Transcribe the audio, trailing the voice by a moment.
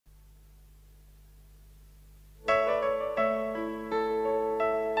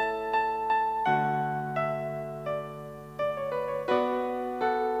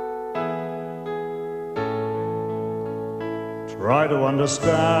Try to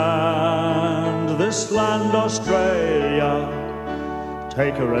understand this land, Australia.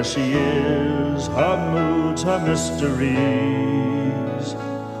 Take her as she is, her moods, her mysteries.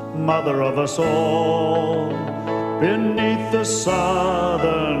 Mother of us all, beneath the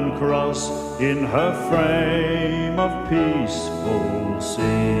Southern Cross, in her frame of peaceful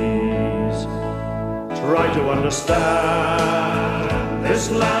seas. Try to understand this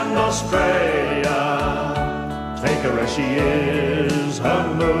land, Australia. Take her as she is,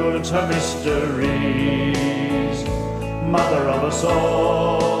 her moods, her mysteries. Mother of us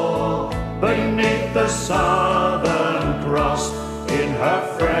all, beneath the Southern Cross, in her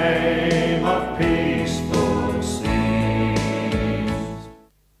frame of peaceful seas.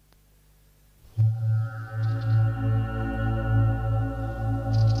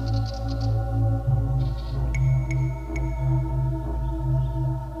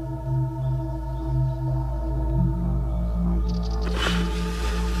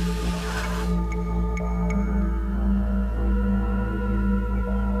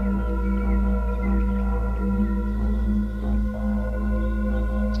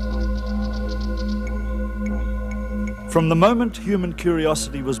 From the moment human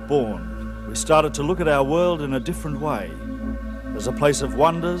curiosity was born, we started to look at our world in a different way, as a place of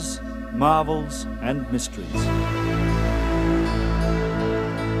wonders, marvels, and mysteries.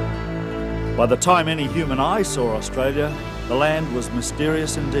 By the time any human eye saw Australia, the land was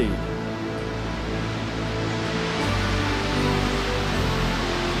mysterious indeed.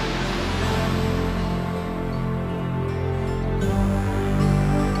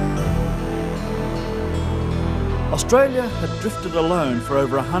 Australia had drifted alone for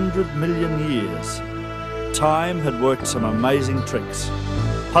over 100 million years. Time had worked some amazing tricks,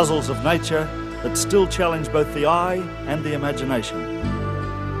 puzzles of nature that still challenge both the eye and the imagination.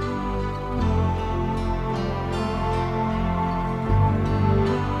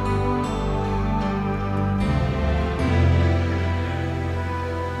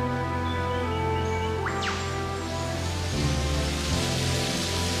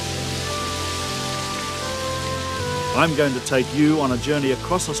 I'm going to take you on a journey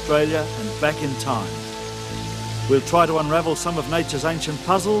across Australia and back in time. We'll try to unravel some of nature's ancient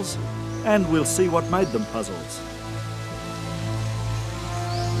puzzles, and we'll see what made them puzzles.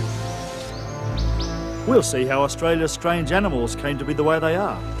 We'll see how Australia's strange animals came to be the way they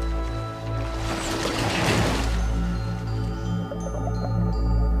are.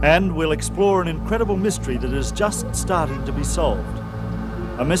 And we'll explore an incredible mystery that is just starting to be solved.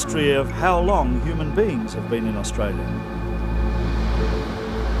 A mystery of how long human beings have been in Australia.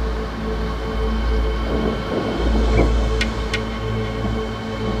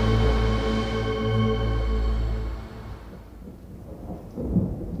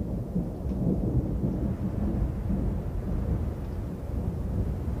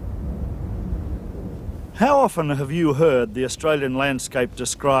 How often have you heard the Australian landscape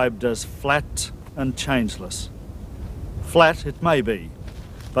described as flat and changeless? Flat it may be,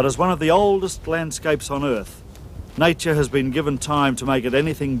 but as one of the oldest landscapes on Earth, nature has been given time to make it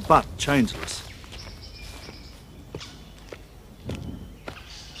anything but changeless.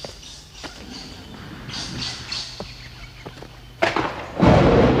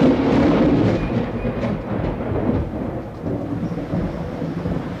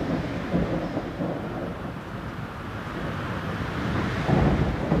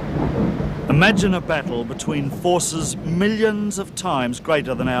 Imagine a battle between forces millions of times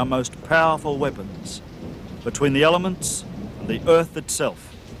greater than our most powerful weapons, between the elements and the Earth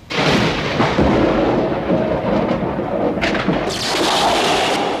itself.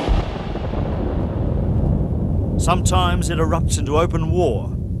 Sometimes it erupts into open war,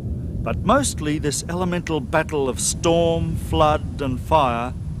 but mostly this elemental battle of storm, flood and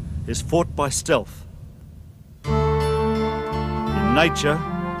fire is fought by stealth. In nature,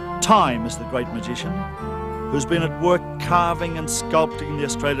 time is the great magician, who's been at work carving and sculpting the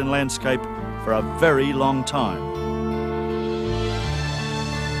Australian landscape for a very long time.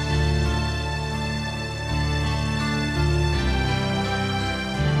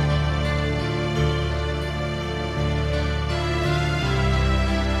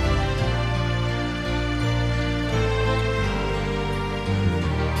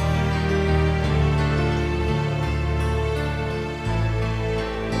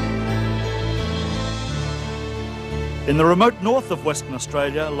 In the remote north of Western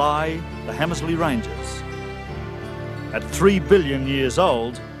Australia lie the Hamersley Ranges. At 3 billion years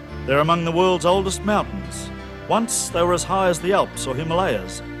old, they're among the world's oldest mountains. Once they were as high as the Alps or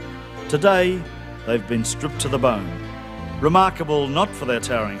Himalayas. Today, they've been stripped to the bone. Remarkable not for their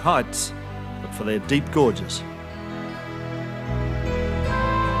towering heights, but for their deep gorges.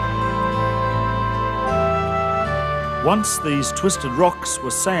 Once these twisted rocks were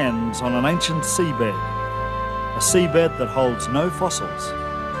sands on an ancient seabed, a seabed that holds no fossils.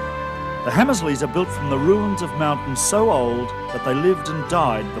 The Hamersleys are built from the ruins of mountains so old that they lived and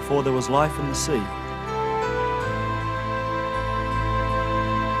died before there was life in the sea.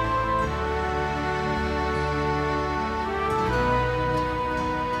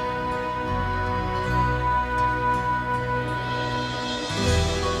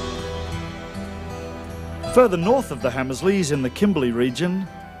 Further north of the Hamersleys in the Kimberley region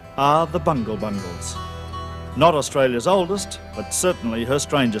are the Bungle Bungles. Not Australia's oldest, but certainly her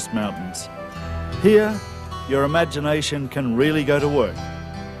strangest mountains. Here, your imagination can really go to work.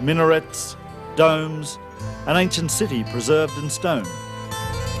 Minarets, domes, an ancient city preserved in stone.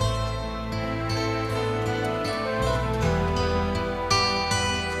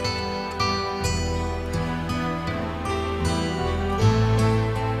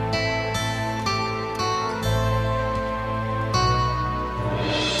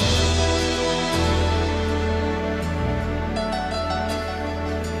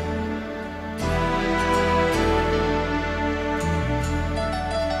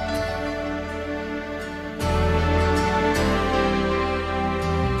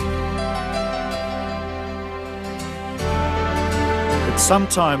 It's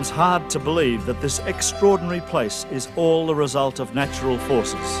sometimes hard to believe that this extraordinary place is all the result of natural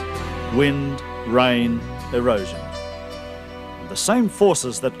forces: wind, rain, erosion. And the same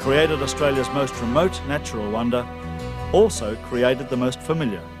forces that created Australia's most remote natural wonder also created the most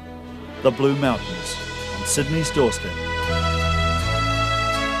familiar, the Blue Mountains, on Sydney's doorstep.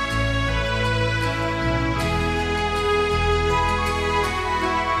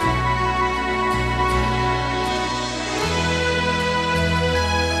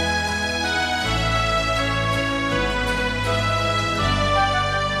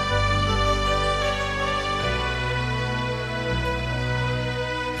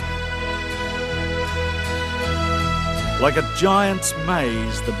 Like a giant's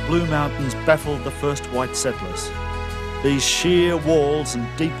maze, the Blue Mountains baffled the first white settlers. These sheer walls and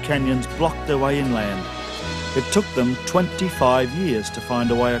deep canyons blocked their way inland. It took them 25 years to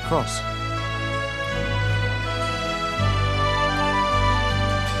find a way across.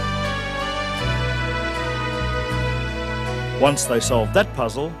 Once they solved that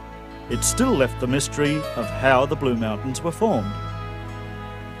puzzle, it still left the mystery of how the Blue Mountains were formed.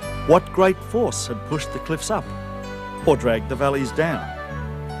 What great force had pushed the cliffs up or dragged the valleys down?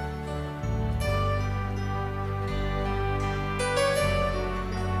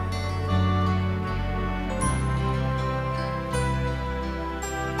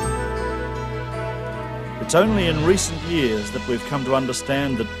 It's only in recent years that we've come to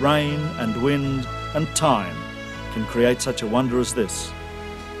understand that rain and wind and time can create such a wonder as this.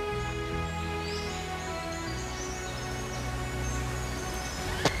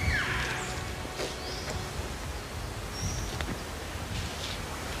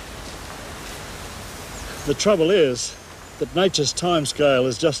 The trouble is that nature's timescale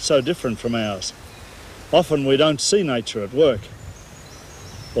is just so different from ours. Often we don't see nature at work,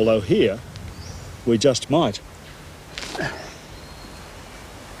 although here we just might.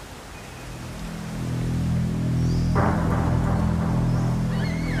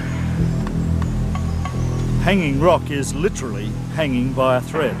 Hanging rock is literally hanging by a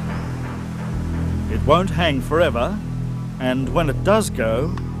thread. It won't hang forever, and when it does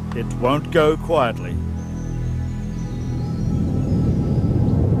go, it won't go quietly.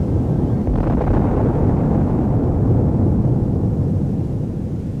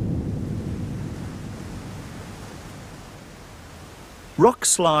 Rock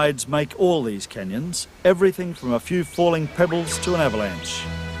slides make all these canyons, everything from a few falling pebbles to an avalanche.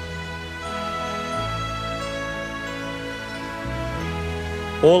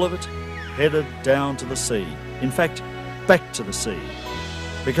 All of it headed down to the sea, in fact, back to the sea,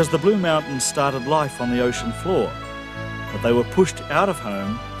 because the Blue Mountains started life on the ocean floor, but they were pushed out of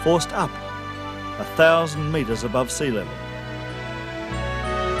home, forced up, 1,000 metres above sea level.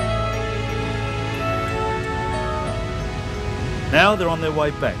 Now they're on their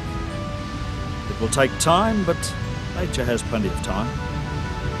way back. It will take time, but nature has plenty of time.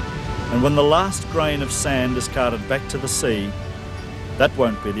 And when the last grain of sand is carted back to the sea, that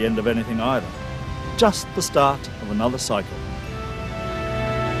won't be the end of anything either. Just the start of another cycle.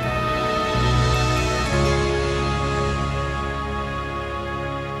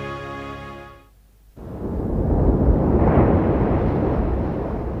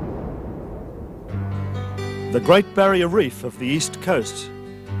 The Great Barrier Reef of the East Coast.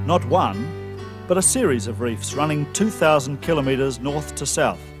 Not one, but a series of reefs running 2,000 kilometres north to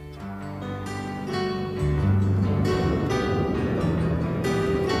south.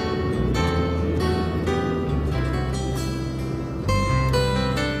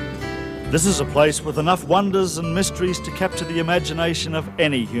 This is a place with enough wonders and mysteries to capture the imagination of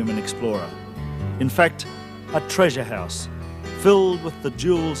any human explorer. In fact, a treasure house filled with the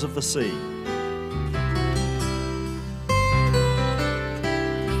jewels of the sea.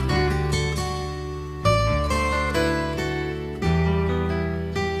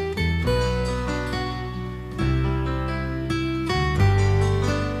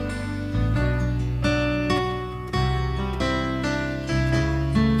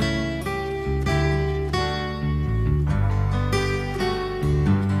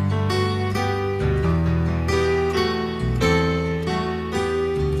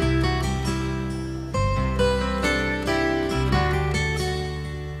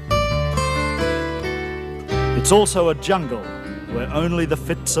 It's also a jungle where only the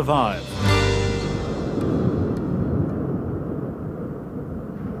fit survive.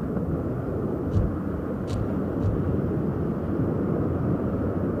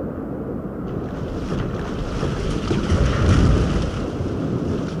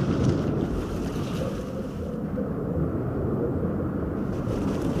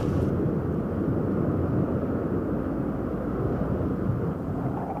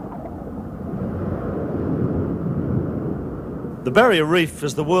 The barrier reef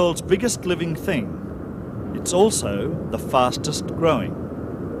is the world's biggest living thing. It's also the fastest growing.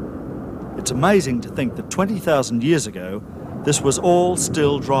 It's amazing to think that 20,000 years ago, this was all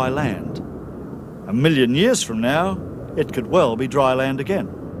still dry land. A million years from now, it could well be dry land again.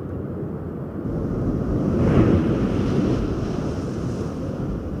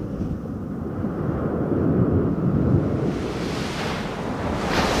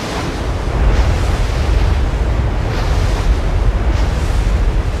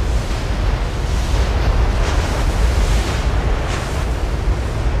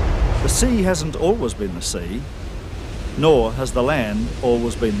 The sea hasn't always been the sea, nor has the land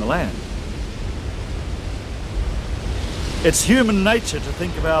always been the land. It's human nature to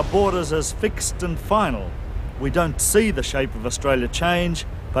think of our borders as fixed and final. We don't see the shape of Australia change,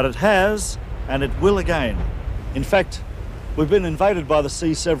 but it has, and it will again. In fact, we've been invaded by the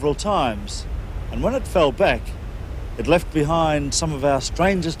sea several times, and when it fell back, it left behind some of our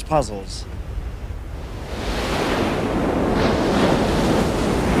strangest puzzles.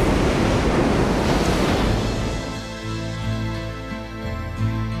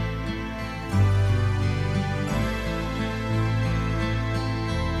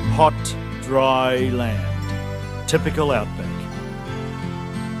 Hot, dry land, typical outback.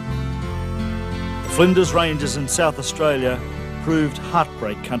 The Flinders Ranges in South Australia proved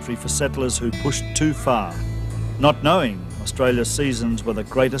heartbreak country for settlers who pushed too far, not knowing Australia's seasons were the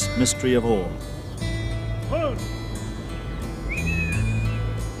greatest mystery of all.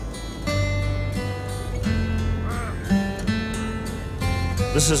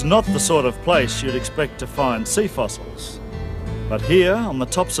 This is not the sort of place you'd expect to find sea fossils. But here, on the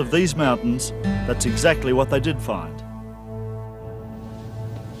tops of these mountains, that's exactly what they did find.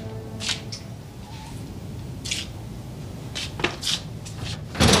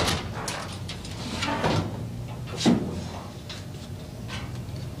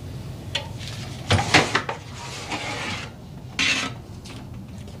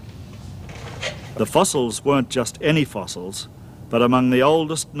 The fossils weren't just any fossils, but among the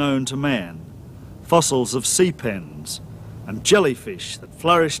oldest known to man. Fossils of sea pens and jellyfish that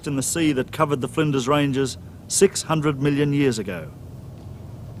flourished in the sea that covered the Flinders Ranges 600 million years ago.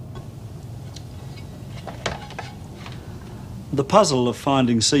 The puzzle of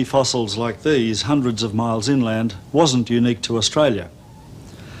finding sea fossils like these hundreds of miles inland wasn't unique to Australia.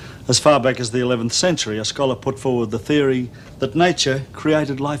 As far back as the 11th century, a scholar put forward the theory that nature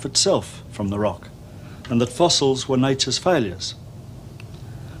created life itself from the rock, and that fossils were nature's failures.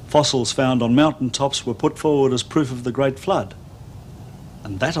 Fossils found on mountain tops were put forward as proof of the Great Flood.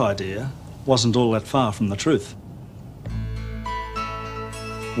 And that idea wasn't all that far from the truth.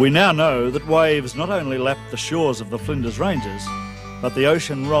 We now know that waves not only lapped the shores of the Flinders Ranges, but the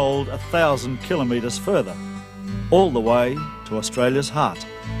ocean rolled 1,000 kilometres further, all the way to Australia's heart.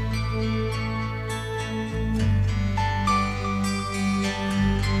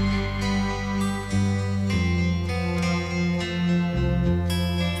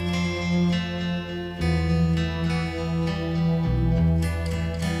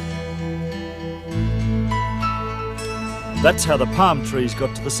 That's how the palm trees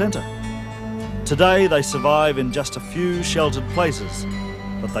got to the centre. Today they survive in just a few sheltered places,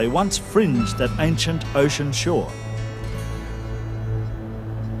 but they once fringed that ancient ocean shore.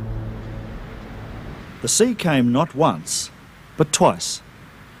 The sea came not once, but twice.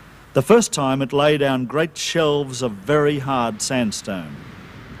 The first time it lay down great shelves of very hard sandstone.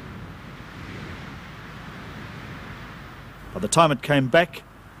 By the time it came back,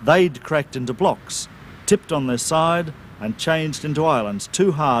 they'd cracked into blocks, tipped on their side and changed into islands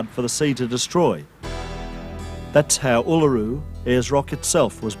too hard for the sea to destroy. That's how Uluru, Ayers Rock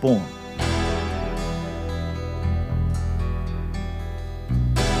itself, was born.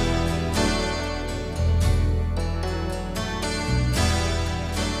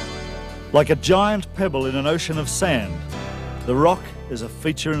 Like a giant pebble in an ocean of sand, the rock is a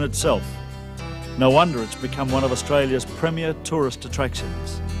feature in itself. No wonder it's become one of Australia's premier tourist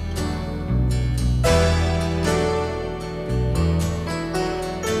attractions.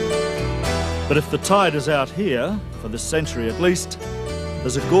 But if the tide is out here, for this century at least,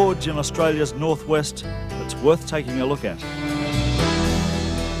 there's a gorge in Australia's northwest that's worth taking a look at.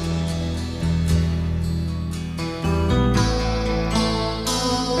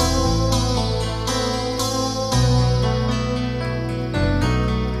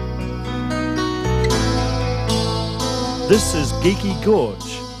 This is Geeky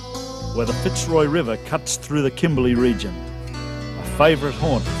Gorge, where the Fitzroy River cuts through the Kimberley region, a favourite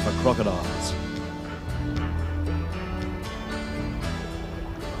haunt for crocodiles.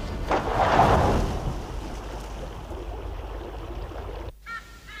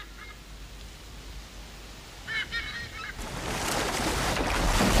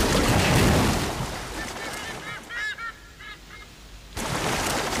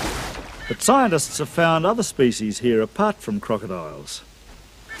 But scientists have found other species here apart from crocodiles.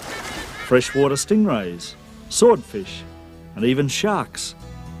 Freshwater stingrays, swordfish, and even sharks.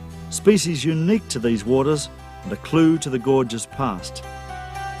 Species unique to these waters and a clue to the gorge's past.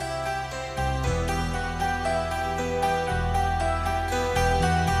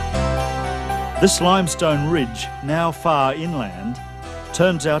 This limestone ridge, now far inland,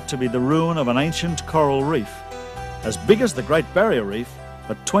 turns out to be the ruin of an ancient coral reef, as big as the Great Barrier Reef,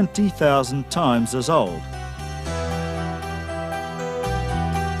 but 20,000 times as old.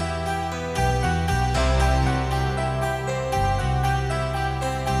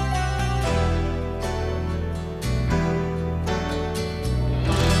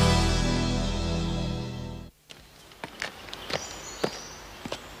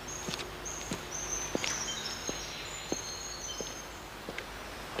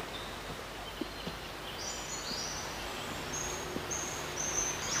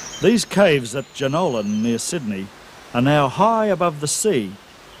 These caves at Jenolan near Sydney are now high above the sea.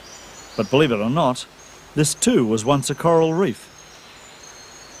 But believe it or not, this too was once a coral reef.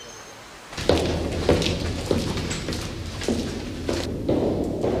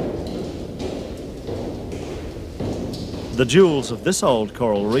 The jewels of this old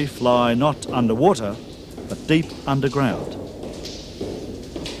coral reef lie not underwater, but deep underground.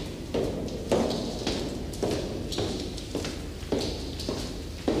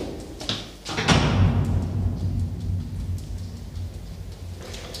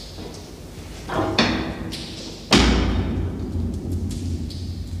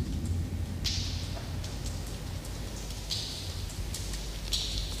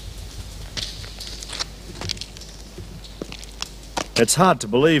 It's hard to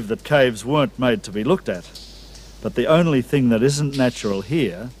believe that caves weren't made to be looked at, but the only thing that isn't natural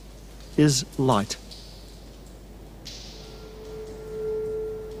here is light.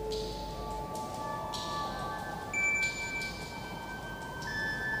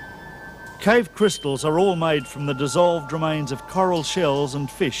 Cave crystals are all made from the dissolved remains of coral shells and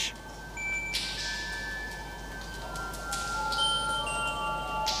fish.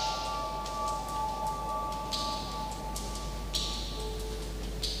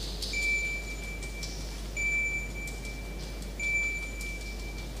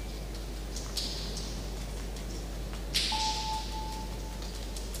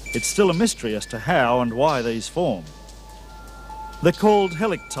 It's still a mystery as to how and why these form. They're called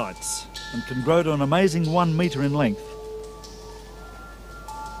helictites and can grow to an amazing 1 metre in length.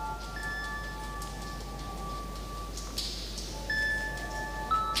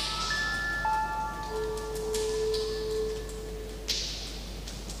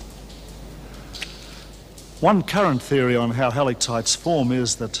 One current theory on how helictites form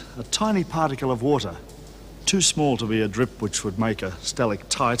is that a tiny particle of water, too small to be a drip which would make a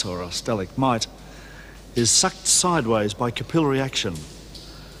stalactite or a stalagmite, is sucked sideways by capillary action.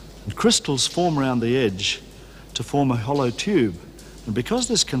 And crystals form around the edge to form a hollow tube. And because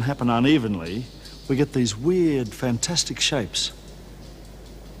this can happen unevenly, we get these weird, fantastic shapes.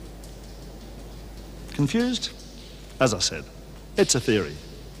 Confused? As I said, it's a theory.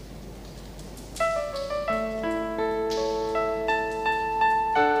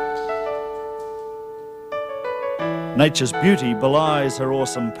 Nature's beauty belies her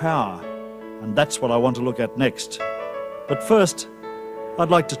awesome power, and that's what I want to look at next. But first, I'd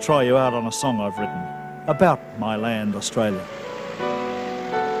like to try you out on a song I've written about my land, Australia.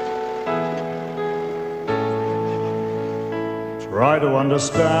 Try to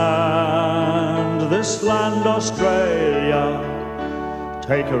understand this land, Australia.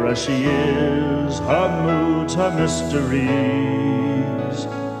 Take her as she is, her moods, her mysteries.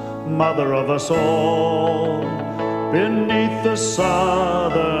 Mother of us all, beneath the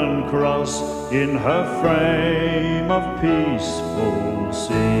Southern Cross, in her frame of peaceful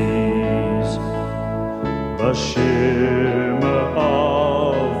seas. The shimmer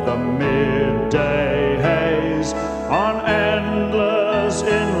of the midday haze on endless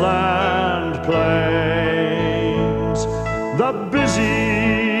inland plains. The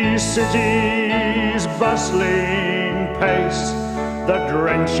busy city's bustling pace, the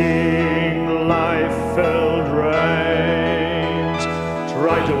drenching life-filled rains.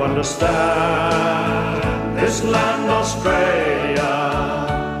 Try to understand this land, Australia.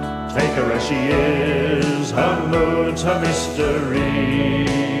 Take her as she is, her moods, her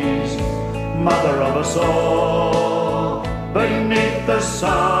mysteries. Mother of us all, beneath the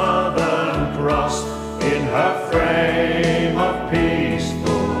Southern Cross, in her frame of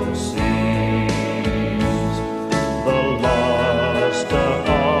peaceful seas. The luster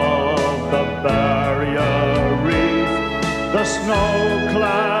of the barrier reef, the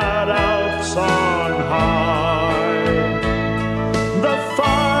snow-clad Alps on high, the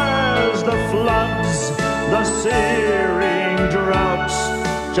fires, the floods, the searing droughts,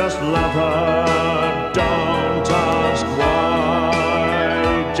 just love her, don't ask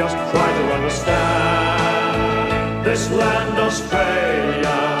why. Just try to understand this land,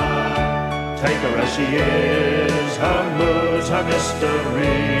 Australia. Take her as she is, her moods, her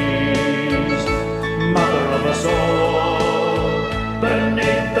mysteries. Mother of us all,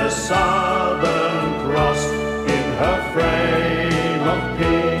 beneath the Southern Cross, in her frame of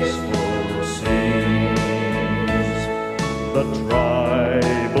peaceful seas. The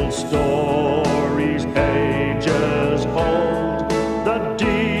tribal stories ages old, the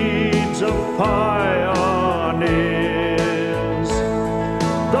deeds of pioneers,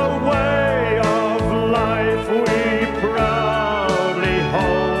 the way of life we proudly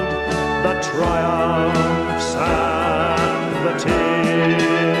hold, the triumphs and the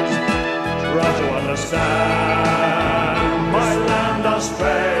tears. Try to understand my land,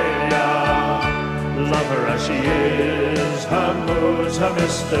 Australia. Love her as she is, her moods, her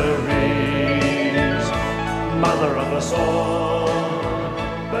mysteries. Mother of us all,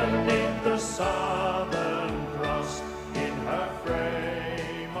 beneath the Southern Cross, in her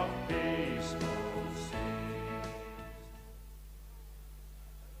frame of peaceful seas.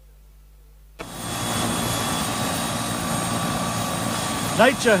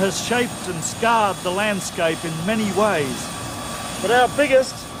 Nature has shaped and scarred the landscape in many ways, but our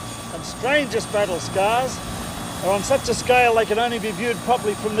biggest and strangest battle scars are on such a scale they can only be viewed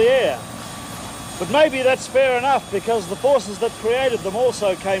properly from the air. But maybe that's fair enough, because the forces that created them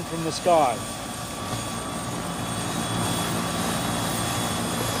also came from the sky.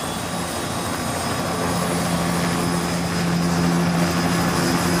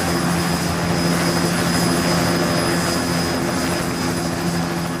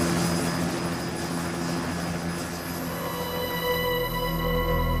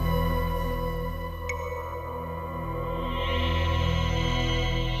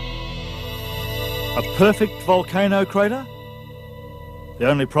 A perfect volcano crater? The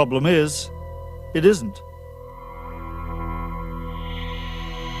only problem is, it isn't.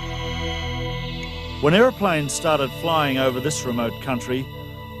 When aeroplanes started flying over this remote country,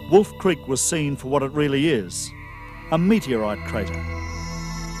 Wolf Creek was seen for what it really is, a meteorite crater.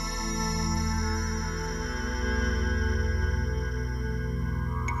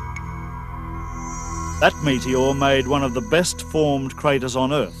 That meteor made one of the best formed craters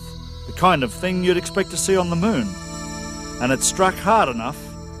on Earth, the kind of thing you'd expect to see on the moon. And it struck hard enough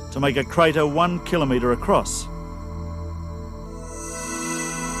to make a crater 1 kilometre across.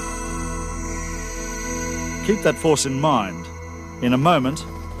 Keep that force in mind. In a moment,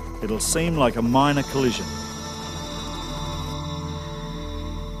 it'll seem like a minor collision.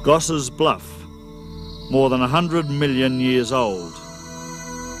 Goss's Bluff, more than 100 million years old.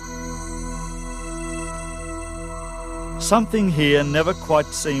 Something here never quite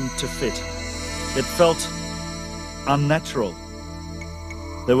seemed to fit. It felt unnatural.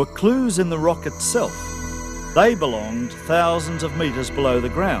 There were clues in the rock itself. They belonged thousands of metres below the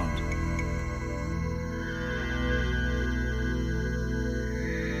ground.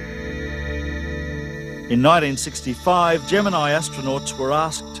 In 1965, Gemini astronauts were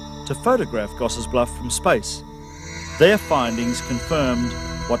asked to photograph Goss's Bluff from space. Their findings confirmed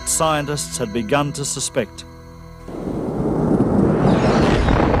what scientists had begun to suspect.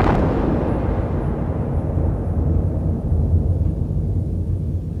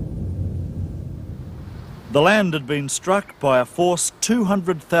 The land had been struck by a force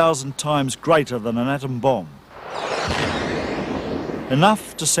 200,000 times greater than an atom bomb.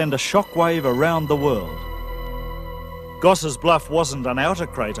 Enough to send a shockwave around the world. Goss's Bluff wasn't an outer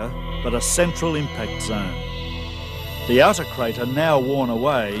crater, but a central impact zone. The outer crater, now worn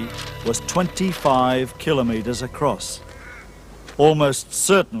away, was 25 kilometres across. Almost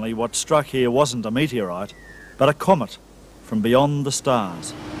certainly what struck here wasn't a meteorite, but a comet from beyond the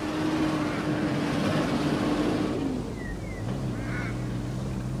stars.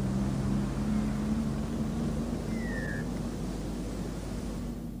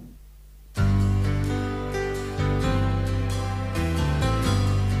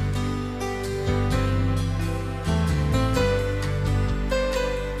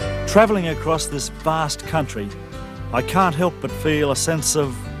 Travelling across this vast country, I can't help but feel a sense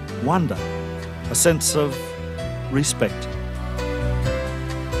of wonder, a sense of respect.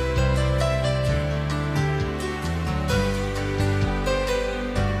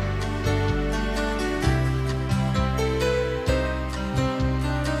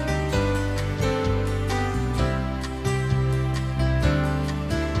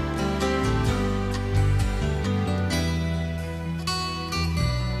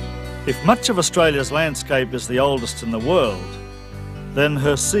 If much of Australia's landscape is the oldest in the world, then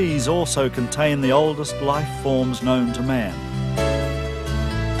her seas also contain the oldest life forms known to man.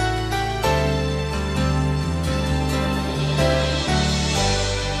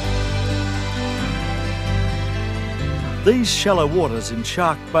 These shallow waters in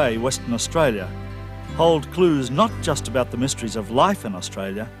Shark Bay, Western Australia, hold clues not just about the mysteries of life in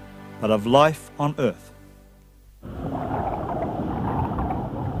Australia, but of life on Earth.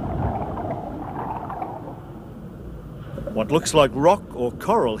 What looks like rock or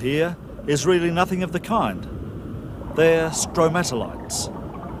coral here is really nothing of the kind. They're stromatolites,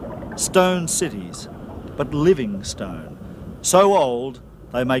 stone cities, but living stone. So old,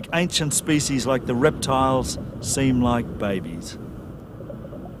 they make ancient species like the reptiles seem like babies.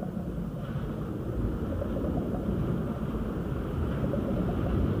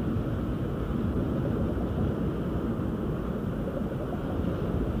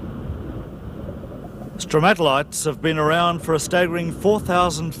 Stromatolites have been around for a staggering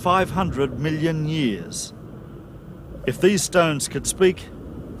 4,500 million years. If these stones could speak,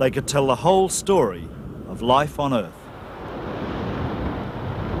 they could tell the whole story of life on Earth.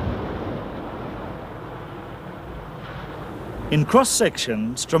 In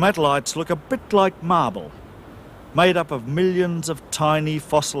cross-section, stromatolites look a bit like marble, made up of millions of tiny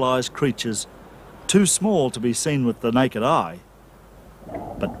fossilised creatures, too small to be seen with the naked eye.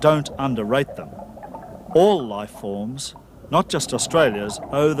 But don't underrate them. All life forms, not just Australia's,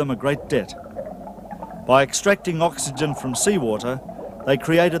 owe them a great debt. By extracting oxygen from seawater, they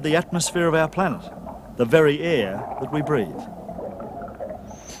created the atmosphere of our planet, the very air that we breathe.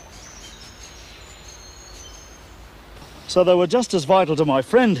 So they were just as vital to my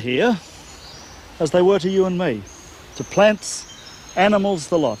friend here as they were to you and me, to plants, animals,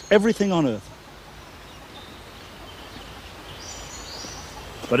 the lot, everything on Earth.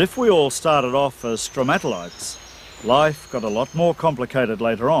 But if we all started off as stromatolites, life got a lot more complicated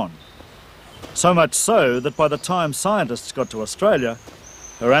later on. So much so that by the time scientists got to Australia,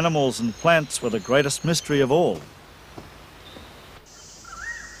 her animals and plants were the greatest mystery of all.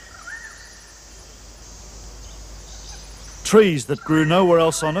 Trees that grew nowhere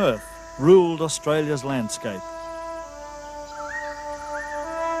else on Earth ruled Australia's landscape.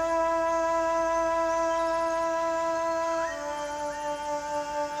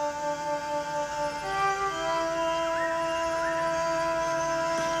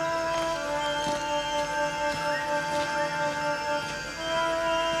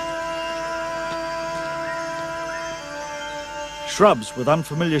 Shrubs with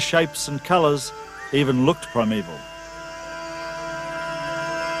unfamiliar shapes and colours even looked primeval.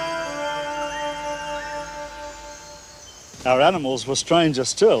 Our animals were stranger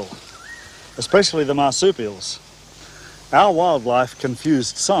still, especially the marsupials. Our wildlife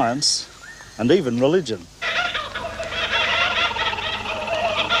confused science and even religion.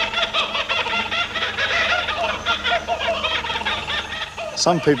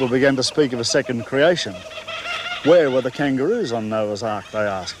 Some people began to speak of a second creation. Where were the kangaroos on Noah's Ark, they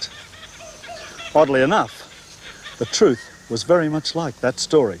asked. Oddly enough, the truth was very much like that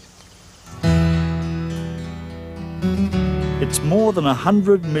story. It's more than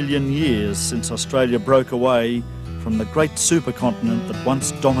 100 million years since Australia broke away from the great supercontinent that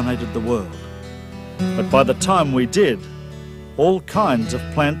once dominated the world. But by the time we did, all kinds of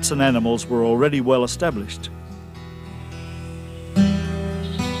plants and animals were already well established.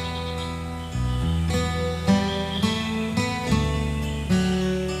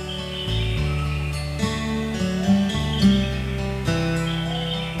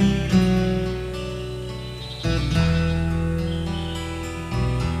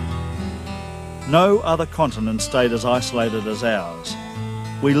 No other continent stayed as isolated as ours.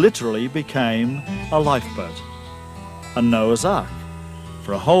 We literally became a lifeboat, a Noah's Ark,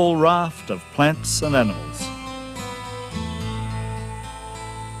 for a whole raft of plants and animals.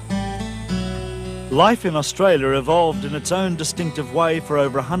 Life in Australia evolved in its own distinctive way for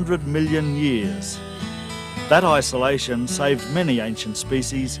over 100 million years. That isolation saved many ancient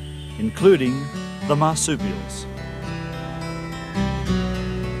species, including the marsupials.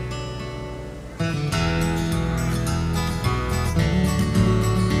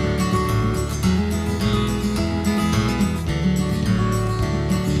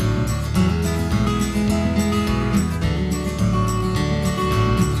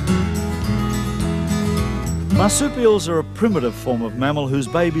 Marsupials are a primitive form of mammal whose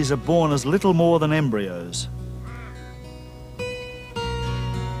babies are born as little more than embryos.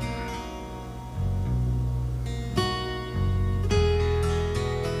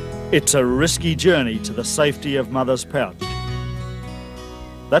 It's a risky journey to the safety of mother's pouch.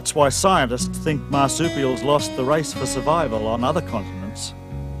 That's why scientists think marsupials lost the race for survival on other continents.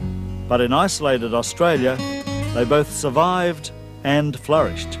 But in isolated Australia, they both survived and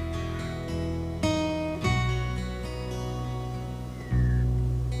flourished.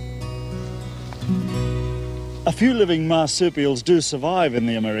 A few living marsupials do survive in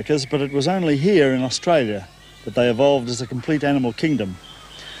the Americas, but it was only here in Australia that they evolved as a complete animal kingdom.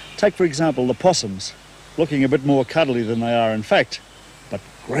 Take, for example, the possums, looking a bit more cuddly than they are in fact, but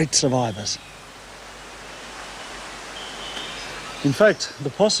great survivors. In fact, the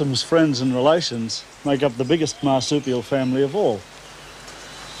possum's friends and relations make up the biggest marsupial family of all.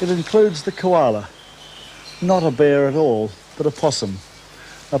 It includes the koala, not a bear at all, but a possum.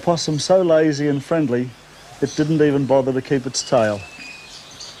 A possum so lazy and friendly it didn't even bother to keep its tail.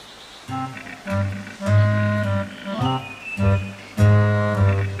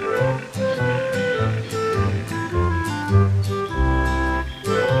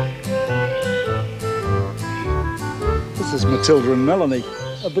 This is Matilda and Melanie.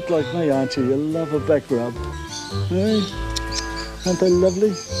 A bit like me, aren't you? You love a back rub. Hey? Aren't they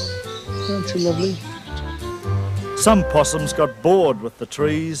lovely? Aren't you lovely? Some possums got bored with the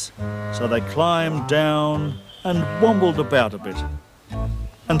trees, so they climbed down and wombled about a bit,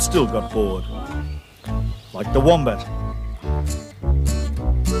 and still got bored, like the wombat.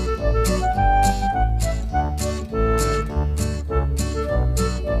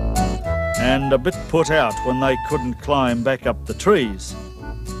 And a bit put out when they couldn't climb back up the trees.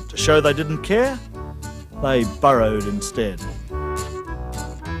 To show they didn't care, they burrowed instead.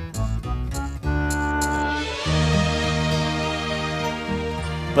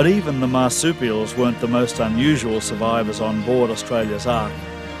 But even the marsupials weren't the most unusual survivors on board Australia's Ark.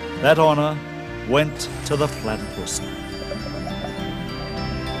 That honour went to the platypus.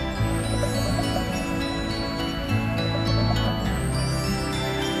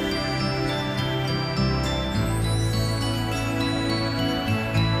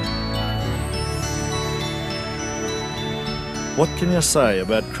 What can you say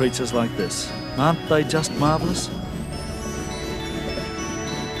about creatures like this? Aren't they just marvellous?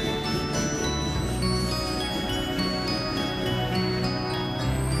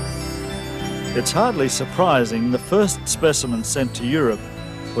 It's hardly surprising the first specimen sent to Europe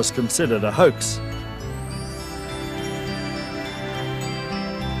was considered a hoax.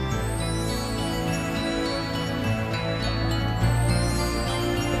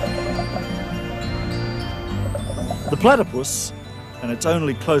 The platypus, and its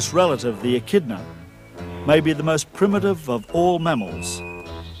only close relative, the echidna, may be the most primitive of all mammals,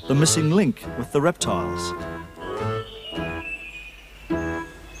 the missing link with the reptiles.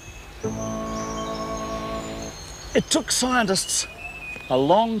 It took scientists a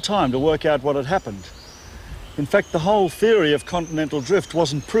long time to work out what had happened. In fact, the whole theory of continental drift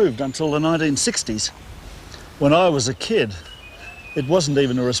wasn't proved until the 1960s. When I was a kid, it wasn't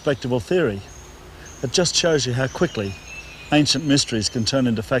even a respectable theory. It just shows you how quickly ancient mysteries can turn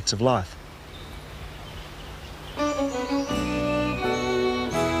into facts of life.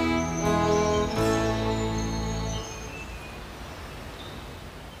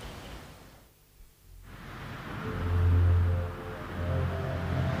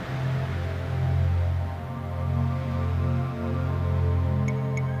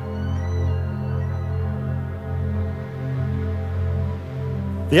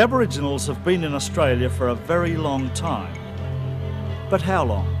 The Aboriginals have been in Australia for a very long time. But how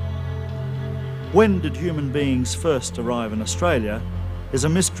long? When did human beings first arrive in Australia is a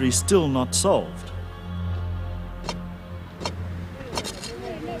mystery still not solved.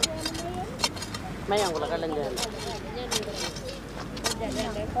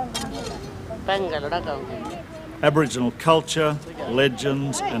 Aboriginal culture,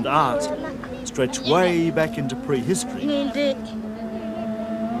 legends and art stretch way back into prehistory.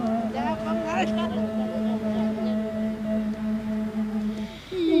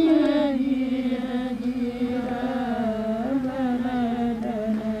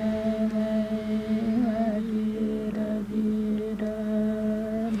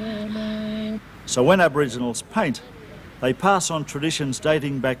 So when Aboriginals paint, they pass on traditions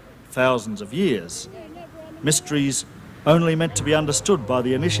dating back thousands of years, mysteries only meant to be understood by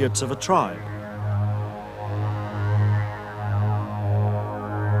the initiates of a tribe.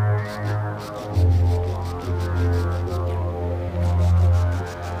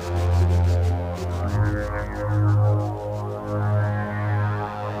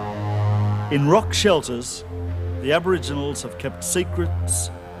 In rock shelters, the Aboriginals have kept secrets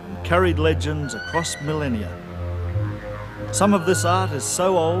and carried legends across millennia. Some of this art is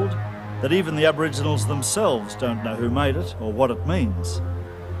so old that even the Aboriginals themselves don't know who made it or what it means.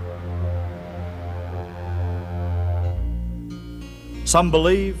 Some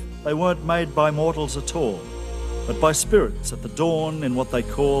believe they weren't made by mortals at all, but by spirits at the dawn in what they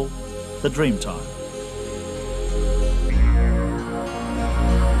call the dream time.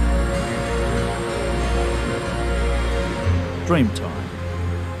 Dream time.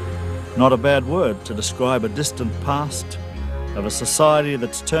 Not a bad word to describe a distant past of a society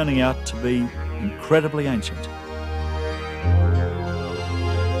that's turning out to be incredibly ancient.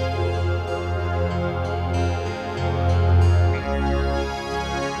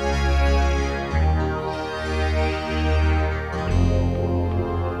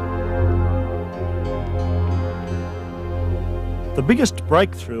 The biggest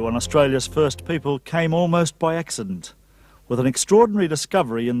breakthrough on Australia's first people came almost by accident, with an extraordinary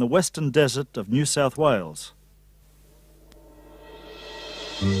discovery in the western desert of New South Wales.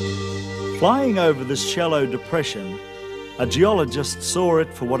 Flying over this shallow depression, a geologist saw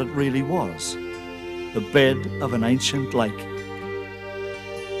it for what it really was, the bed of an ancient lake.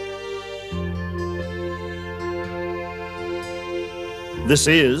 This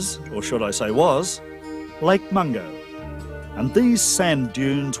is, or should I say was, Lake Mungo, and these sand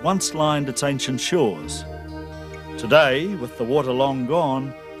dunes once lined its ancient shores. Today, with the water long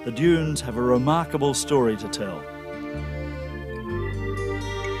gone, the dunes have a remarkable story to tell.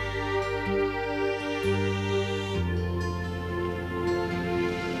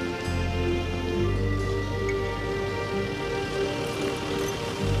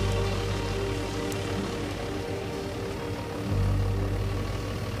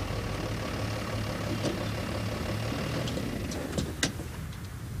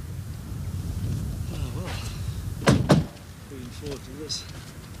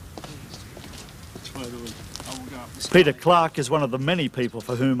 Peter Clark is one of the many people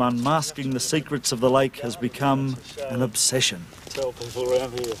for whom unmasking the secrets of the lake has become an obsession. Tell people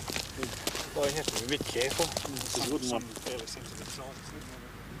around here. Well, you have to be a bit careful. It's a good one. Fairly sensitive size.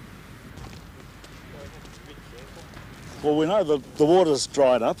 Well, we know that the water's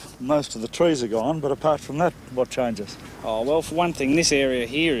dried up, most of the trees are gone, but apart from that, what changes? Oh, well, for one thing, this area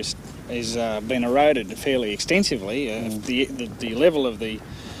here is been eroded fairly extensively. The level of this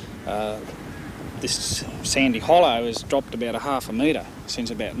sandy hollow has dropped about 1/2 metre since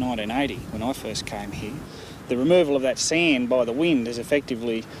about 1980, when I first came here. The removal of that sand by the wind has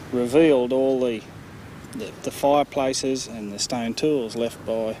effectively revealed all the fireplaces and the stone tools left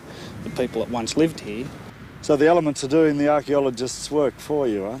by the people that once lived here. So the elements are doing the archaeologists' work for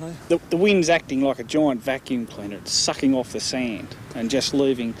you, are they? The wind's acting like a giant vacuum cleaner. It's sucking off the sand and just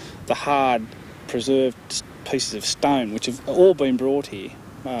leaving the hard, preserved pieces of stone, which have all been brought here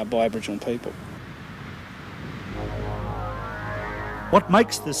by Aboriginal people. What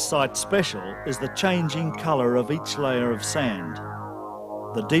makes this site special is the changing colour of each layer of sand.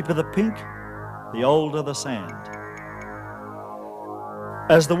 The deeper the pink, the older the sand.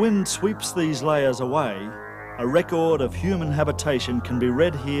 As the wind sweeps these layers away, a record of human habitation can be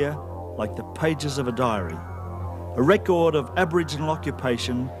read here like the pages of a diary. A record of Aboriginal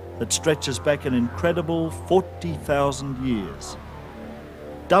occupation that stretches back an incredible 40,000 years.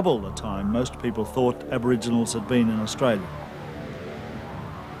 Double the time most people thought Aboriginals had been in Australia.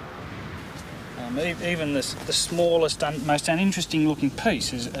 Even the smallest, most uninteresting looking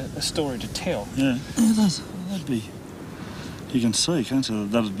piece is a story to tell. Yeah, You can see, can't you?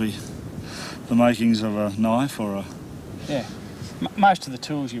 That'd be the makings of a knife or a... Yeah. Most of the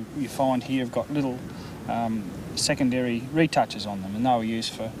tools you find here have got little secondary retouches on them, and they were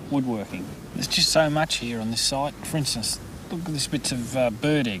used for woodworking. There's just so much here on this site. For instance, look at this bits of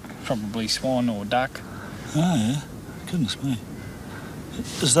bird egg, probably swan or duck. Oh, yeah. Goodness me.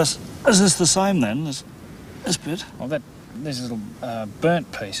 Is this the same then, this bit? Well, there's a little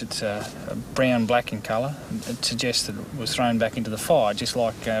burnt piece. It's brown-black in colour. It suggests that it was thrown back into the fire, just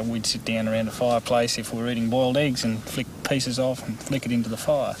like we'd sit down around a fireplace if we were eating boiled eggs and flick pieces off and flick it into the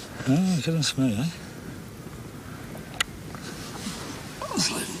fire. Oh, goodness me, eh?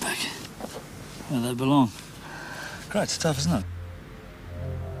 Let's leave them back where they belong. Great stuff, isn't it?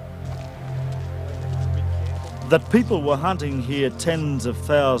 That people were hunting here tens of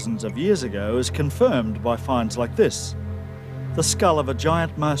thousands of years ago is confirmed by finds like this. The skull of a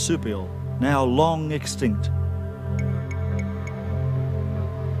giant marsupial, now long extinct.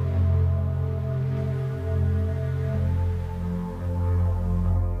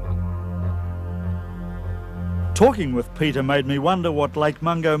 Talking with Peter made me wonder what Lake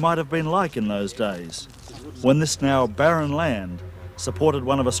Mungo might have been like in those days, when this now barren land supported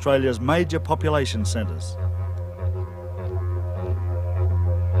one of Australia's major population centres.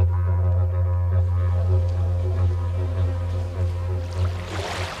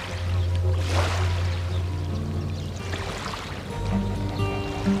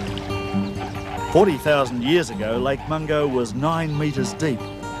 "40,000 years ago, Lake Mungo was 9 metres deep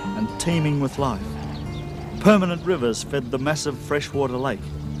and teeming with life. Permanent rivers fed the massive freshwater lake.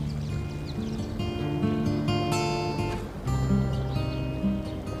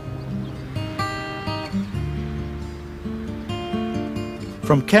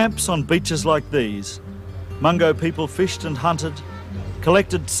 From camps on beaches like these, Mungo people fished and hunted,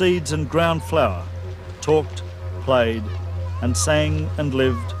 collected seeds and ground flour, talked, played, and sang and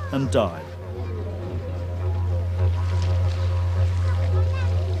lived and died.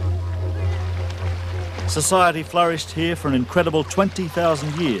 Society flourished here for an incredible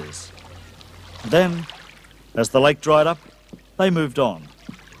 20,000 years. Then, as the lake dried up, they moved on,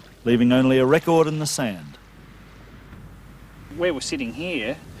 leaving only a record in the sand. Where we're sitting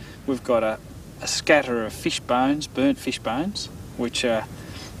here, we've got a scatter of fish bones, burnt fish bones, which are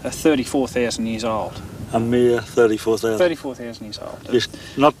 34,000 years old. A mere 34,000? 34,000 years old. Yes,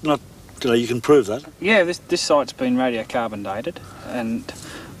 not, you can prove that? Yeah, this site's been radiocarbon dated, and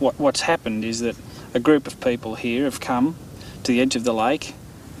what's happened is that a group of people here have come to the edge of the lake.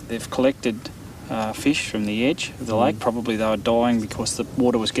 They've collected fish from the edge of the lake. Probably they were dying because the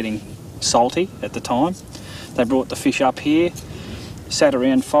water was getting salty at the time. They brought the fish up here, sat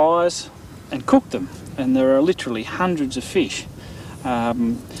around fires and cooked them. And there are literally hundreds of fish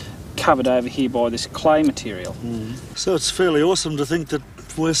covered over here by this clay material. So it's fairly awesome to think that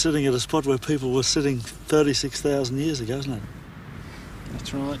we're sitting at a spot where people were sitting 36,000 years ago, isn't it?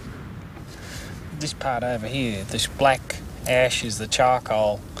 That's right. This part over here, this black ash is the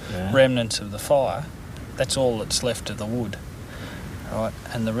charcoal remnants of the fire. That's all that's left of the wood, right?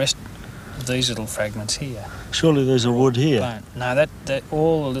 And the rest of these little fragments here. Surely there's a wood here. Bone. No, that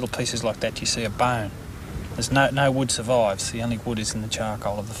all the little pieces like that you see are bone. There's no wood survives. The only wood is in the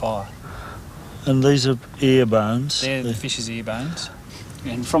charcoal of the fire. And these are ear bones. They're the fish's ear bones,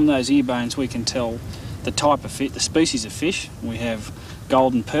 and from those ear bones we can tell the type of fish, the species of fish. We have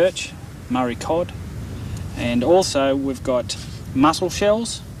golden perch, Murray cod, and also we've got mussel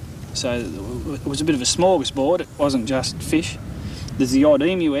shells. So it was a bit of a smorgasbord. It wasn't just fish. There's the odd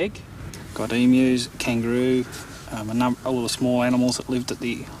emu egg. Got emus, kangaroo, all the small animals that lived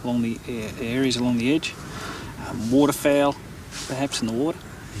along the areas along the edge. Waterfowl, perhaps in the water.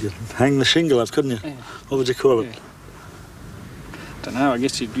 You could hang the shingle up, couldn't you? Yeah. What would you call it? I don't know. I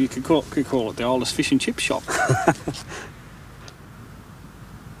guess you could call it the oldest fish and chip shop.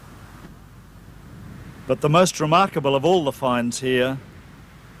 But the most remarkable of all the finds here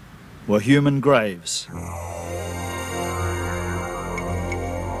were human graves.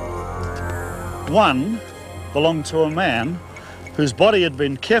 One belonged to a man whose body had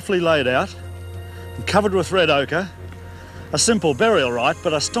been carefully laid out and covered with red ochre. A simple burial rite,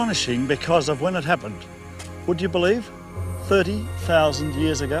 but astonishing because of when it happened. Would you believe? 30,000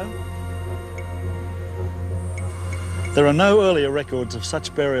 years ago? There are no earlier records of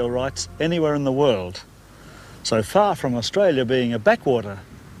such burial rites anywhere in the world. So far from Australia being a backwater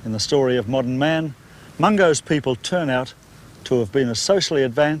in the story of modern man, Mungo's people turn out to have been as socially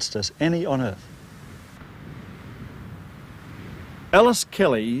advanced as any on Earth. Alice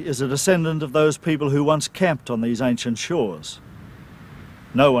Kelly is a descendant of those people who once camped on these ancient shores.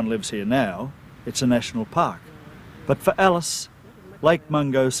 No one lives here now. It's a national park. But for Alice, Lake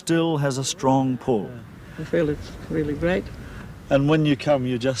Mungo still has a strong pull. I feel it's really great. And when you come,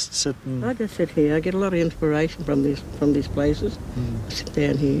 you just sit and... I just sit here. I get a lot of inspiration from these places. I sit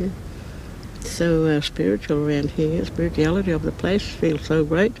down here. It's so spiritual around here. Spirituality of the place feels so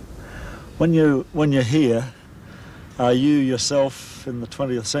great. When you're here, are you yourself in the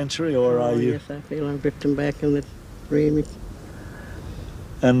 20th century, or are you... Yes, I feel I'm drifting back in the dreamy.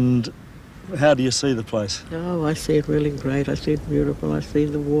 And how do you see the place? Oh, I see it really great. I see it beautiful. I see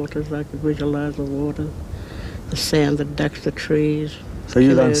the waters. I can visualise the water, the sand, the ducks, the trees. So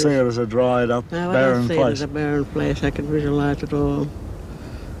you don't see it as a dried up, no, barren I don't see place? it as a barren place. I can visualise it all.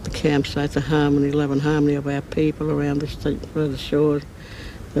 The campsites, the harmony, love and harmony of our people around the shores,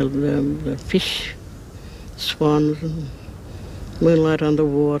 the fish, swans, and moonlight on the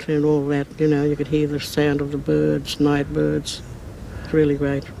water and all that. You know, you could hear the sound of the birds, night birds. It's really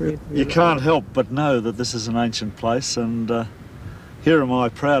great. Really you can't help but know that this is an ancient place, and here am I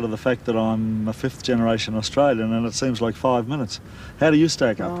proud of the fact that I'm a fifth generation Australian, and it seems like 5 minutes. How do you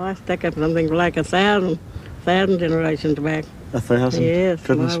stack up? Oh, I stack up something like 1,000 generations back. 1,000? Yes,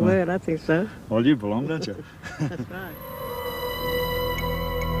 Goodness my me. word, I think so. Well, you belong, don't you? That's right.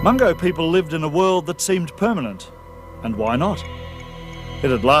 Mungo people lived in a world that seemed permanent, and why not?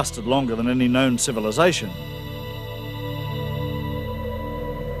 It had lasted longer than any known civilization.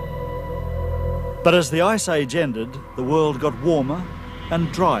 But as the Ice Age ended, the world got warmer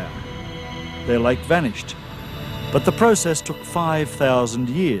and drier. Their lake vanished, but the process took 5,000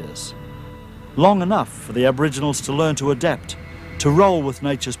 years. Long enough for the Aboriginals to learn to adapt, to roll with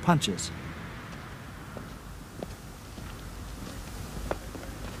nature's punches.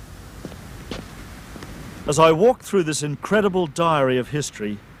 As I walk through this incredible diary of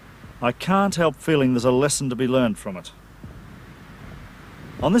history, I can't help feeling there's a lesson to be learned from it.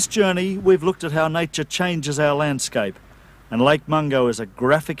 On this journey, we've looked at how nature changes our landscape, and Lake Mungo is a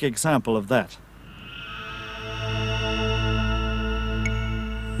graphic example of that.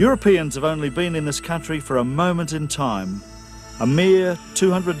 Europeans have only been in this country for a moment in time, a mere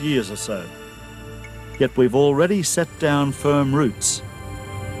 200 years or so. Yet we've already set down firm roots.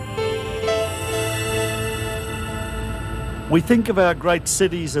 We think of our great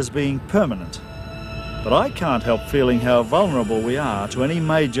cities as being permanent, but I can't help feeling how vulnerable we are to any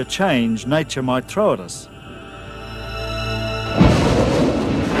major change nature might throw at us.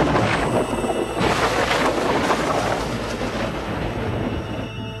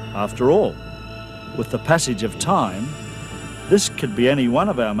 After all, with the passage of time, this could be any one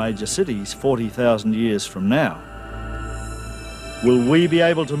of our major cities 40,000 years from now. Will we be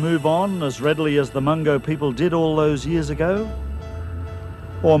able to move on as readily as the Mungo people did all those years ago?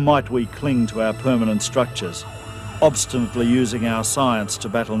 Or might we cling to our permanent structures, obstinately using our science to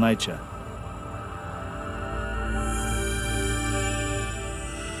battle nature?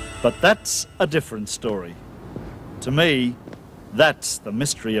 But that's a different story. To me, that's the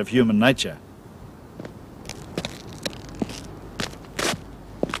mystery of human nature.